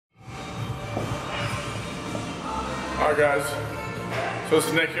Alright guys, so this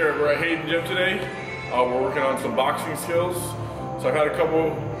is Nick here. We're at Hayden Gym today. We're working on some boxing skills. So I've had a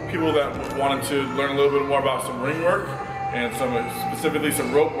couple people that wanted to learn a little bit more about some ring work and specifically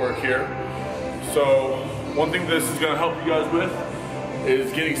some rope work here. So one thing this is going to help you guys with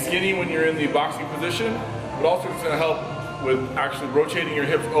is getting skinny when you're in the boxing position, but also it's going to help with actually rotating your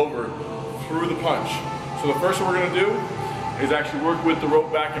hips over through the punch. So the first one we're going to do is actually work with the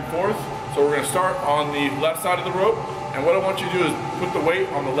rope back and forth. So we're going to start on the left side of the rope, and what I want you to do is put the weight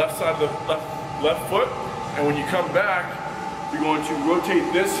on the left side of the left foot, and when you come back, you're going to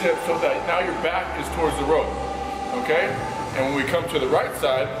rotate this hip so that now your back is towards the rope, okay? And when we come to the right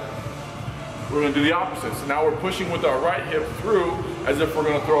side, we're going to do the opposite. So now we're pushing with our right hip through as if we're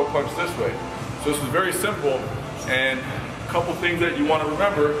going to throw a punch this way. So this is very simple, and a couple things that you want to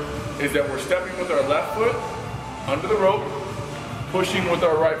remember is that we're stepping with our left foot under the rope, pushing with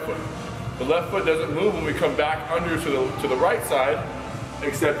our right foot. The left foot doesn't move when we come back under to the right side,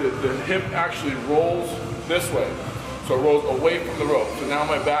 except that the hip actually rolls this way. So it rolls away from the rope. So now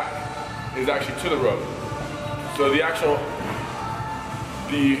my back is actually to the rope. So the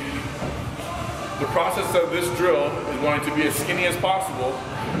process of this drill is wanting to be as skinny as possible,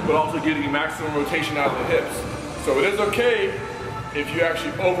 but also getting maximum rotation out of the hips. So it is okay if you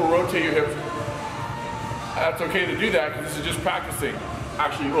actually over-rotate your hips. That's okay to do that because this is just practicing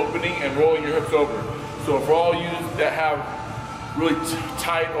actually opening and rolling your hips over. So for all you that have really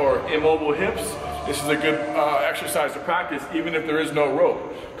tight or immobile hips, this is a good exercise to practice even if there is no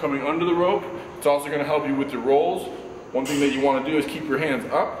rope. Coming under the rope, it's also going to help you with your rolls. One thing that you want to do is keep your hands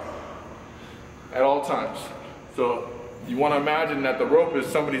up at all times. So you want to imagine that the rope is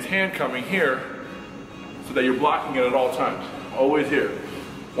somebody's hand coming here so that you're blocking it at all times. Always here.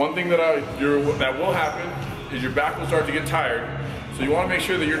 One thing that will happen is your back will start to get tired. So you want to make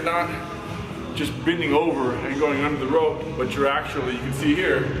sure that you're not just bending over and going under the rope, but you're actually, you can see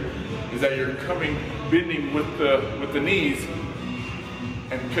here, is that you're bending with the knees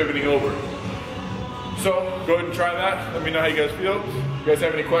and pivoting over. So go ahead and try that. Let me know how you guys feel. If you guys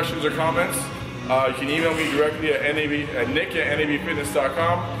have any questions or comments, you can email me directly at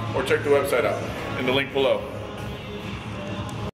nick@nabfitness.com or check the website out in the link below.